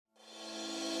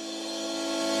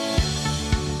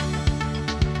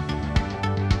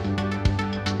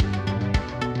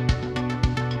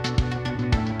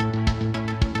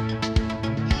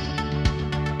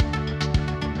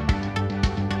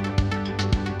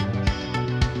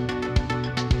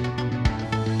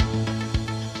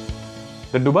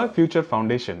The Dubai Future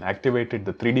Foundation activated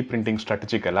the 3D Printing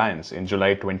Strategic Alliance in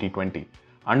July 2020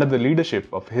 under the leadership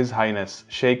of His Highness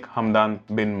Sheikh Hamdan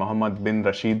bin Mohammed bin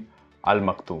Rashid Al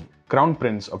Maktoum, Crown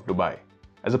Prince of Dubai,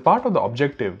 as a part of the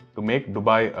objective to make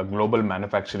Dubai a global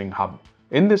manufacturing hub.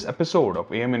 In this episode of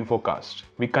AM Infocast,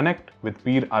 we connect with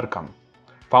Peer Arqam,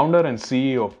 founder and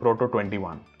CEO of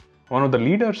Proto21, one of the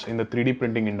leaders in the 3D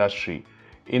printing industry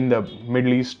in the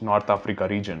Middle East North Africa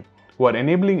region, who are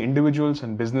enabling individuals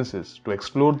and businesses to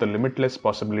explore the limitless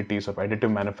possibilities of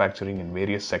additive manufacturing in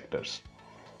various sectors.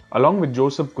 Along with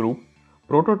Joseph Group,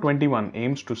 Proto21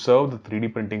 aims to serve the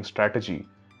 3D printing strategy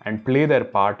and play their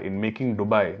part in making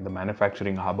Dubai the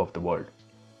manufacturing hub of the world.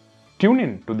 Tune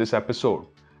in to this episode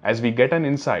as we get an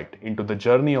insight into the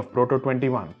journey of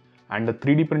Proto21 and the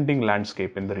 3D printing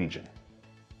landscape in the region.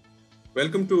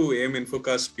 Welcome to AM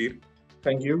Infocast, Peer.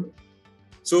 Thank you.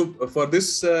 So for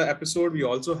this episode, we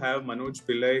also have Manoj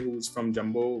Pillai, who's from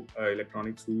Jumbo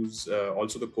Electronics, who's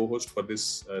also the co-host for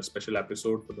this special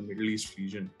episode for the Middle East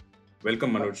region.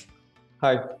 Welcome, Manoj.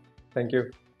 Hi, thank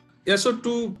you. Yeah, so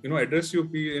to address you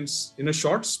in a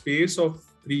short space of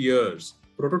 3 years,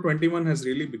 Proto21 has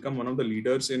really become one of the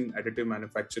leaders in additive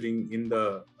manufacturing in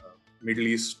the Middle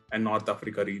East and North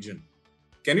Africa region.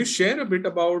 Can you share a bit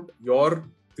about your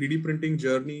 3D printing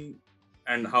journey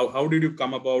and how did you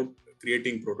come about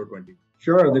creating Proto21?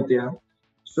 Sure, Aditya.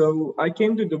 So I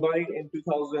came to Dubai in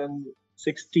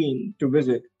 2016 to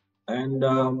visit, and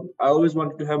I always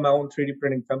wanted to have my own 3D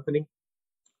printing company.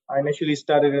 I initially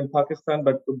started in Pakistan,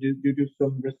 but due to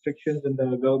some restrictions in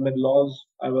the government laws,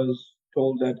 I was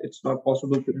told that it's not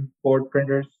possible to import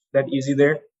printers that easy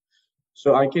there.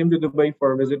 So I came to Dubai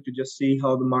for a visit to just see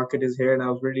how the market is here, and I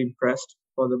was really impressed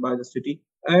by the city.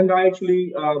 And I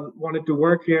actually wanted to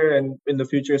work here and in the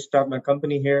future start my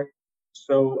company here.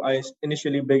 So I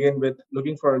initially began with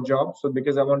looking for a job. So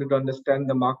because I wanted to understand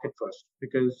the market first,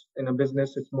 because in a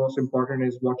business, it's most important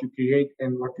is what you create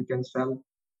and what you can sell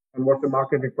and what's the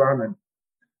market requirement.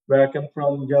 Where I come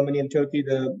from, Germany and Turkey,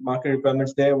 the market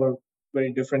requirements there were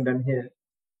very different than here.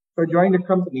 So I joined the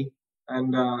company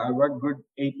and I worked good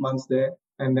 8 months there.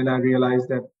 And then I realized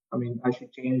that, I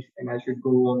should change and I should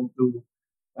go on to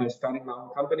starting my own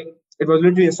company. It was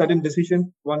literally a sudden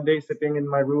decision. One day sitting in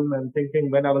my room and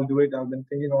thinking when I will do it. I've been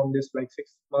thinking on this like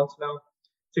 6 months now,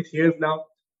 6 years now.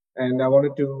 And I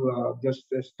wanted to just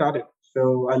start it.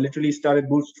 So I literally started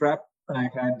bootstrap. I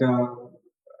had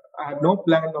no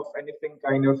plan of anything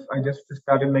kind of. I just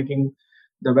started making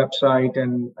the website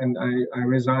and I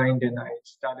resigned and I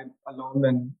started alone.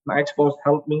 And my ex-boss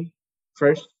helped me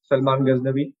first, Salman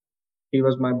Ghaznavi. He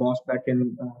was my boss back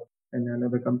in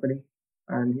another company.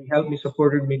 And he helped me,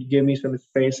 supported me, gave me some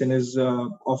space in his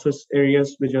office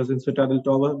areas, which was in Citadel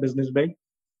Tower, Business Bay.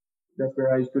 That's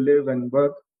where I used to live and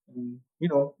work. And,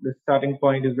 the starting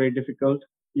point is very difficult.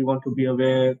 You want to be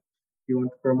aware, you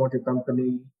want to promote your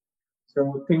company.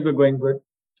 So things were going good.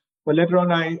 But later on,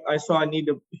 I saw I need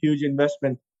a huge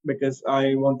investment because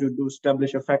I want to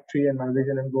establish a factory, and my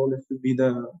vision and goal is to be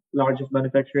the largest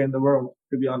manufacturer in the world,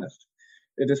 to be honest.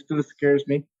 It still scares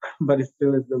me, but it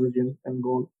still is the vision and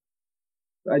goal.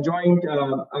 I joined,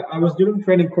 I was doing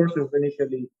training courses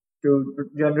initially to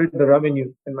generate the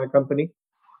revenue in my company.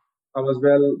 I was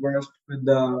well versed with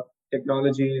the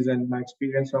technologies and my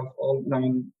experience of all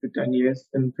 9 to 10 years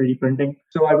in 3D printing.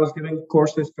 So I was giving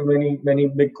courses to many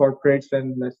big corporates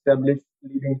and established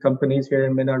leading companies here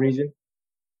in MENA region.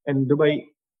 In Dubai,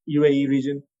 UAE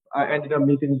region, I ended up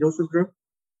meeting Joseph Group,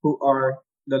 who are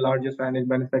the largest signage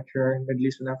manufacturer in Middle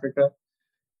East and Africa.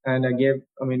 And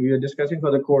we were discussing for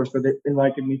the course, so they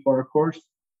invited me for a course.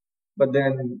 But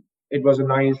then it was a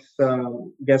nice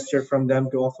gesture from them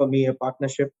to offer me a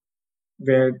partnership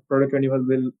where Proto21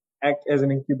 will act as an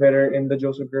incubator in the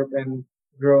Joseph Group and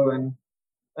grow. And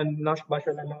mashallah,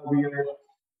 now we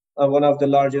are one of the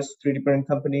largest 3D printing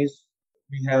companies.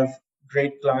 We have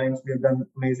great clients. We have done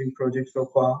amazing projects so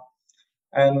far.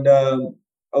 And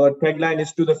our tagline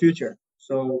is to the future.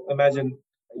 So imagine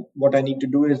what I need to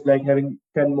do is like having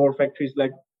 10 more factories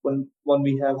like one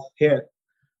we have here.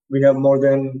 We have more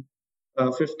than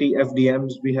 50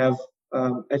 FDMs. We have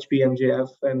HPMJF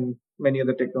and many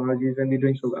other technologies, and we're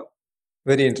doing so well.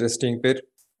 Very interesting, Pir.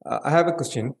 I have a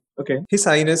question. Okay. His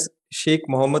Highness Sheikh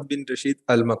Mohammed bin Rashid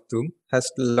Al Maktoum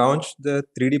has launched the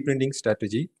 3D printing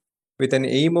strategy with an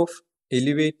aim of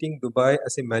elevating Dubai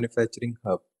as a manufacturing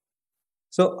hub.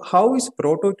 So, how is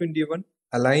Proto21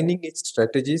 aligning its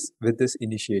strategies with this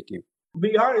initiative?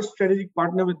 We are a strategic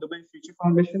partner with Dubai Future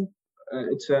Foundation.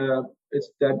 It's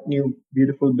that new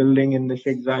beautiful building in the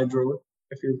Sheikh Zayed Road.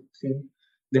 If you've seen,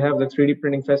 they have the 3D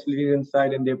printing facilities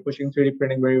inside, and they're pushing 3D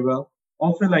printing very well.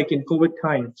 Also, like in COVID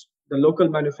times, the local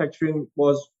manufacturing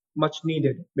was much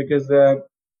needed because the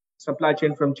supply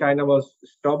chain from China was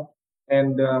stopped,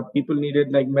 and people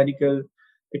needed like medical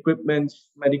equipments,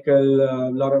 medical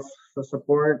lot of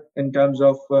support in terms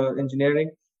of engineering.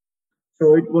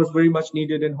 So it was very much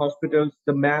needed in hospitals.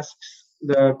 The masks,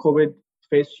 the COVID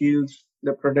face shields,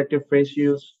 the protective face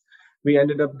shields. We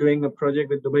ended up doing a project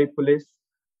with Dubai Police.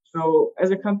 So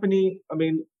as a company, I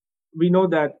mean, we know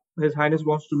that His Highness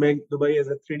wants to make Dubai as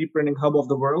a 3D printing hub of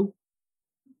the world,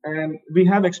 and we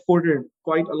have exported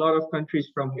quite a lot of countries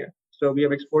from here. So we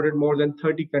have exported more than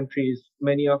 30 countries.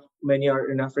 Many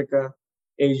are in Africa,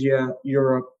 Asia,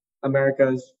 Europe,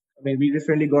 Americas. I mean, we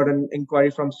recently got an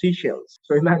inquiry from Seychelles.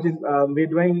 So imagine we're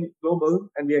doing global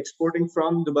and we're exporting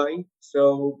from Dubai.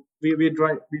 So we're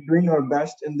doing our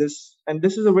best in this, and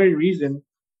this is the very reason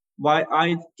why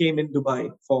I came in Dubai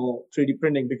for 3D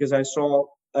printing, because I saw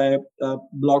a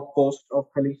blog post of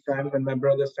Khalid Sand, and my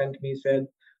brother sent me, said,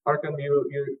 "How come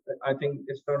I think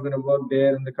it's not going to work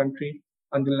there in the country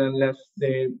until and unless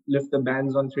they lift the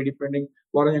bans on 3D printing.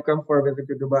 Why don't you come for a visit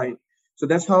to Dubai?" So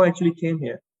that's how I actually came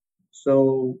here.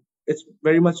 So it's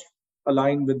very much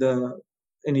aligned with the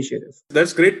initiative.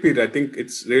 That's great, Pete. I think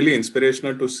it's really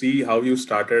inspirational to see how you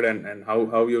started and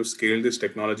how you scaled this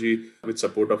technology with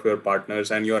support of your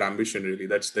partners and your ambition, really.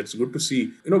 That's good to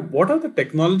see. What are the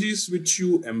technologies which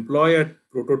you employ at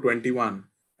Proto 21?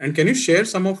 And can you share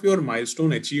some of your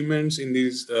milestone achievements in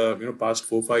these past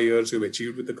 4-5 years you've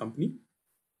achieved with the company?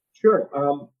 Sure.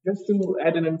 Just to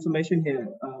add an information here,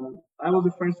 I was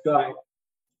the first guy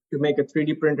to make a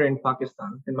 3D printer in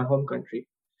Pakistan, in my home country.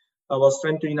 I was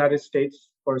sent to United States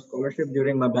for a scholarship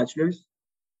during my bachelor's.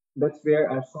 That's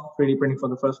where I saw 3D printing for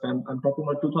the first time. I'm talking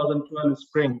about 2012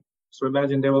 spring. So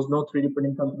imagine there was no 3D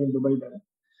printing company in Dubai then.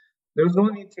 There was no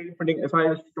need 3D printing. If I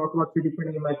used to talk about 3D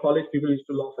printing in my college, people used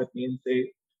to laugh at me and say,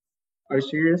 "Are you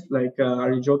serious? Like,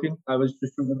 are you joking?" I was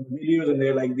just shooting videos and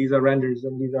they're like, "These are renders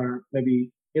and these are maybe,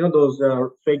 those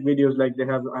fake videos, like they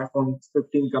have iPhone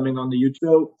 15 coming on the YouTube."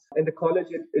 So in the college,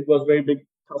 it was very big,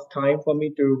 tough time for me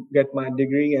to get my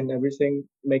degree and everything,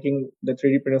 making the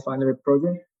 3D printer final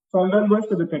project. So I learned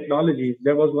most of the technologies.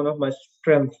 That was one of my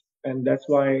strengths. And that's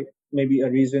why maybe a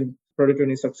reason Product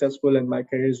 20 is successful and my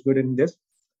career is good in this.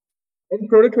 In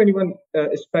Product 21,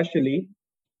 especially,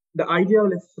 the idea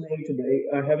I'll explain today,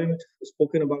 I haven't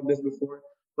spoken about this before,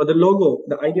 but the logo,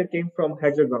 the idea came from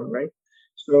hexagon, right?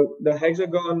 So the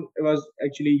hexagon was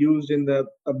actually used in the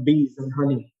bees and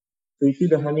honey. So you see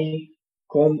the honey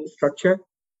comb structure.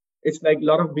 It's like a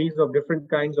lot of bees of different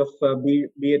kinds of bee,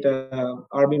 be it a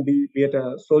army bee, be it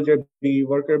a soldier bee,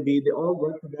 worker bee. They all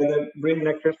work together, bring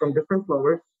nectar from different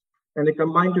flowers, and they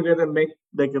combine together, make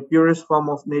like a purest form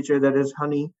of nature, that is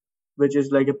honey, which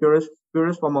is like a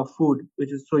purest form of food,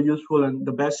 which is so useful and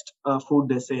the best food,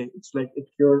 they say. It's like it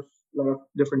cures a lot of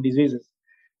different diseases.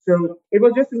 So it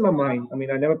was just in my mind. I mean,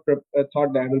 I never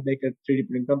thought that I will make a 3D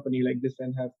printing company like this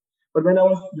and have. But when I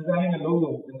was designing a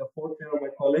logo in the fourth year of my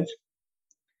college,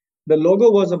 the logo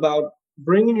was about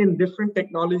bringing in different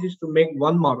technologies to make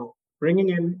one model, bringing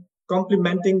in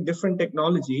complementing different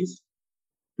technologies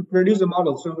to produce a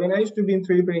model. So when I used to be in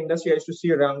 3D printing industry, I used to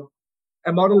see around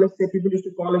a model. Let's say people used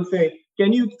to call and say,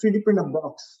 "Can you 3D print a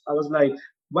box?" I was like,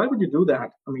 why would you do that?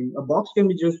 I mean, a box can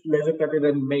be just laser cutted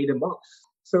and made a box.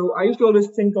 So I used to always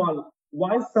think on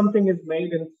why something is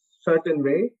made in certain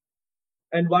way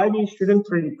and why we shouldn't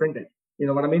 3D print it. You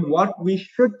know what I mean? What we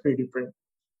should 3D print.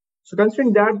 So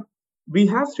considering that, we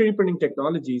have 3D printing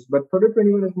technologies, but Product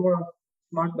 21 is more of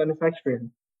smart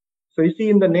manufacturing. So you see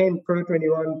in the name Product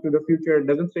 21 to the future, it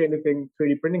doesn't say anything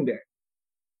 3D printing there.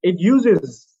 It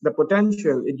uses the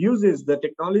potential, it uses the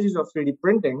technologies of 3D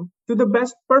printing to the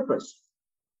best purpose.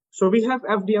 So we have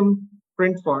FDM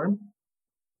print farm,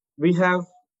 we have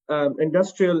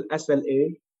industrial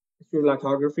SLA,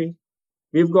 lithography,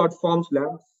 we've got Forms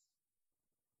Labs,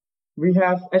 we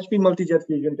have HP Multijet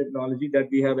Fusion technology that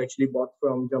we have actually bought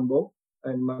from Jumbo,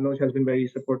 and Manoj has been very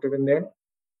supportive in there.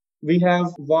 We have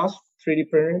VASP 3D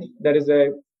printer, that is a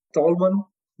tall one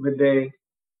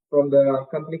from the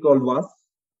company called VASP.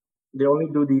 They only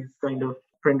do these kind of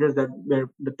printers where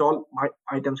the tall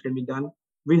items can be done.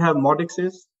 We have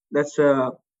Modixes, that's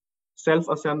a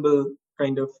self-assemble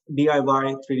kind of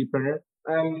DIY 3D printer.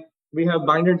 And we have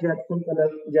binder jet, full color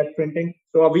jet printing.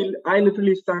 So I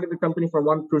literally started the company from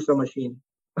one Prusa machine.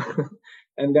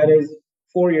 And that is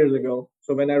 4 years ago.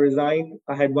 So when I resigned,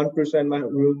 I had one Prusa in my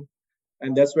room.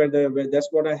 And that's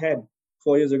what I had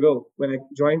 4 years ago. When I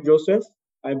joined Joseph,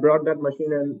 I brought that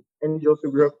machine, and in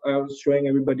Joseph Group, I was showing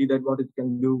everybody that what it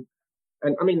can do.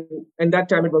 And I mean, in that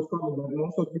time it was common, but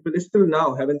most of people still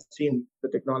now haven't seen the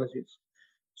technologies.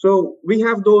 So we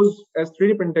have those as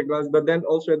 3D printing technologies, but then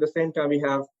also at the same time we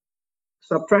have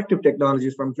subtractive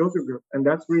technologies from Joseph Group, and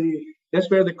that's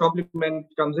where the complement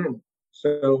comes in.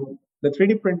 So the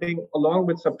 3D printing along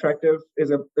with subtractive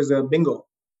is a bingo,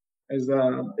 is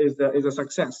a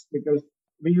success because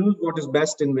we use what is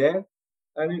best in where,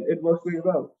 and it works really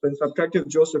well. So in subtractive,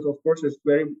 Joseph of course is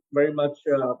very much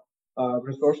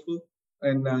resourceful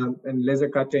and laser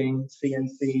cutting,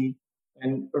 CNC,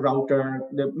 and router.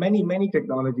 The many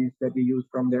technologies that we use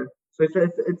from there. So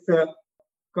it's a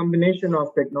combination of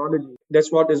technology.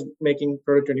 That's what is making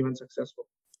Product 21 successful.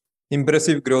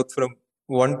 Impressive growth from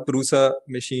one Prusa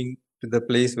machine to the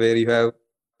place where you have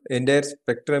entire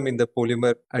spectrum in the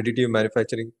polymer additive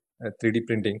manufacturing, 3D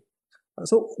printing.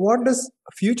 So what does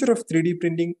future of 3D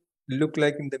printing look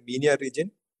like in the MENA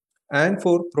region and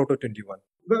for Proto 21?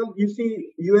 Well, you see,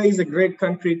 UAE is a great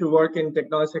country to work in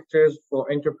technology sectors for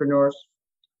entrepreneurs.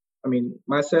 I mean,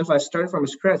 myself, I started from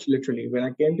scratch literally. When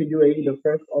I came to UAE, the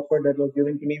first offer that was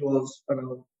given to me was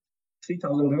around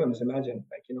 3,000 dirhams, imagine,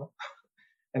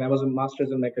 and I was a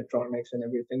master's in mechatronics and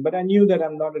everything. But I knew that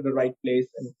I'm not at the right place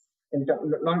and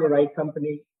not the right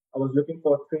company. I was looking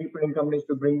for 3D printing companies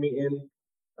to bring me in,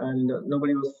 and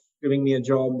nobody was giving me a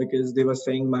job because they were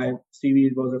saying my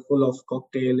CV was full of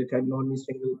cocktail. It had not any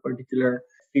single particular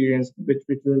experience, which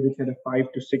had a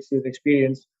 5 to 6 years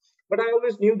experience. But I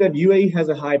always knew that UAE has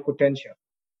a high potential.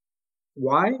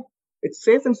 Why? It's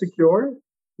safe and secure.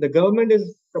 The government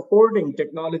is supporting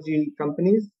technology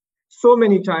companies. So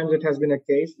many times it has been a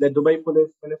case that Dubai Police,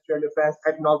 Ministry of Defense,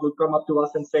 ADNOC will come up to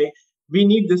us and say, we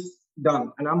need this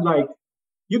done. And I'm like,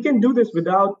 you can do this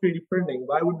without 3D printing.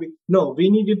 Why would we? No, we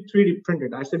need it 3D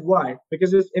printed. I said, why?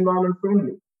 Because it's environment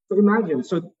friendly. So imagine,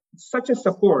 such a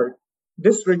support,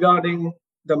 disregarding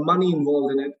the money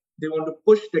involved in it, they want to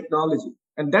push technology.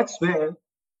 And that's where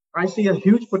I see a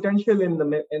huge potential in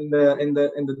the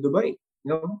Dubai,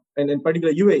 and in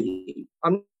particular UAE.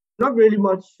 I'm not really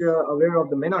much aware of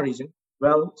the MENA region.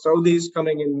 Well, Saudi is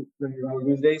coming in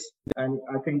these days, and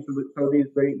I think Saudi is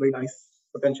very, very nice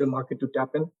potential market to tap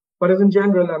in. But as in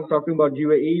general, I'm talking about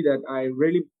UAE, that I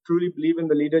really truly believe in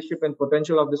the leadership and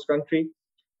potential of this country.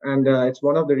 And it's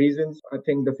one of the reasons I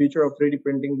think the future of 3D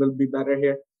printing will be better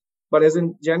here. But as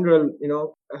in general,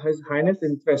 His Highness'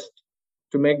 interest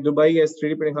to make Dubai as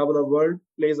 3D printing hub of the world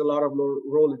plays a lot of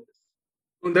role in this.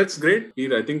 Well, that's great,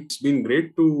 Peter. I think it's been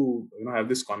great to have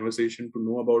this conversation, to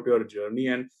know about your journey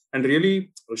and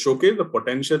really showcase the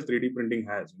potential 3D printing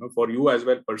has. For you as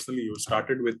well personally, you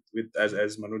started with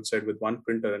as Manoj said, with one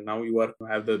printer, and now you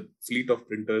have the fleet of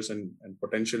printers and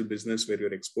potential business where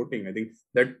you're exporting. I think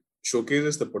that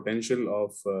showcases the potential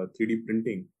of 3D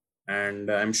printing, and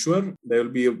I'm sure there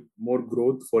will be more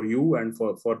growth for you and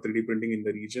for 3D printing in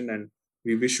the region. And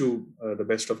we wish you the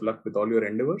best of luck with all your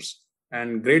endeavors.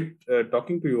 And great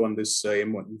talking to you on this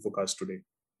AM1 Infocast today.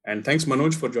 And thanks,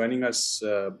 Manoj, for joining us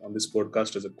on this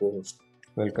podcast as a co-host.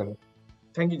 Welcome.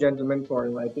 Thank you, gentlemen, for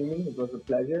inviting me. It was a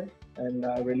pleasure. And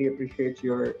I really appreciate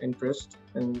your interest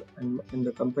in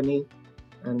the company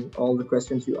and all the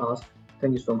questions you asked.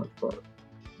 Thank you so much for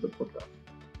the podcast.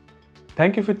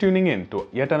 Thank you for tuning in to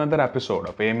yet another episode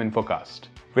of AM Infocast.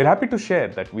 We're happy to share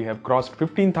that we have crossed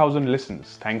 15,000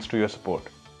 listens thanks to your support.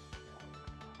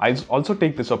 I also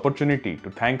take this opportunity to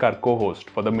thank our co-host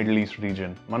for the Middle East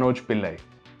region, Manoj Pillai,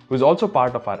 who is also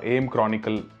part of our AM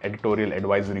Chronicle editorial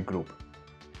advisory group.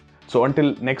 So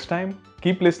until next time,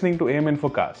 keep listening to AM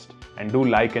Infocast and do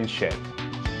like and share.